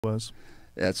was.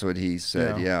 That's what he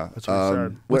said. Yeah. That's what he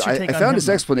said. What I found his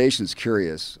explanation is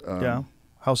curious. Yeah.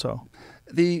 How so?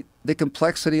 The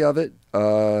complexity of it,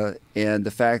 and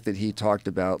the fact that he talked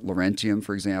about Laurentium,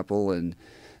 for example, and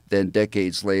then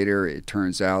decades later, it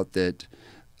turns out that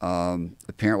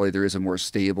apparently there is a more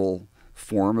stable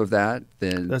form of that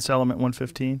than that's element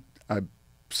 115.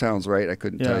 Sounds right. I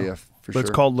couldn't tell you for sure. But it's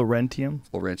called Laurentium.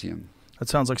 Laurentium. That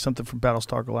sounds like something from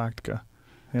Battlestar Galactica.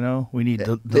 You know, we need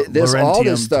the all this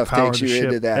Laurentium stuff to power takes the you ship.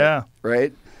 into that, Yeah.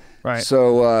 right? Right.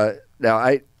 So now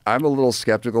I'm a little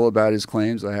skeptical about his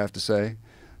claims, I have to say.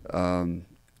 A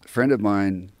friend of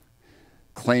mine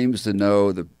claims to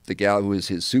know the gal who was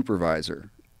his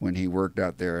supervisor when he worked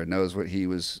out there and knows what he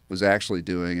was actually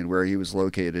doing and where he was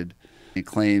located. He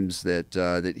claims that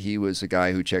that he was a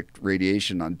guy who checked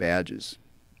radiation on badges.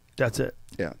 That's it.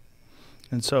 Yeah.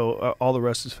 And so all the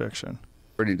rest is fiction.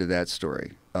 According to that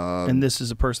story. And this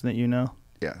is a person that you know?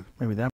 Yeah. Maybe that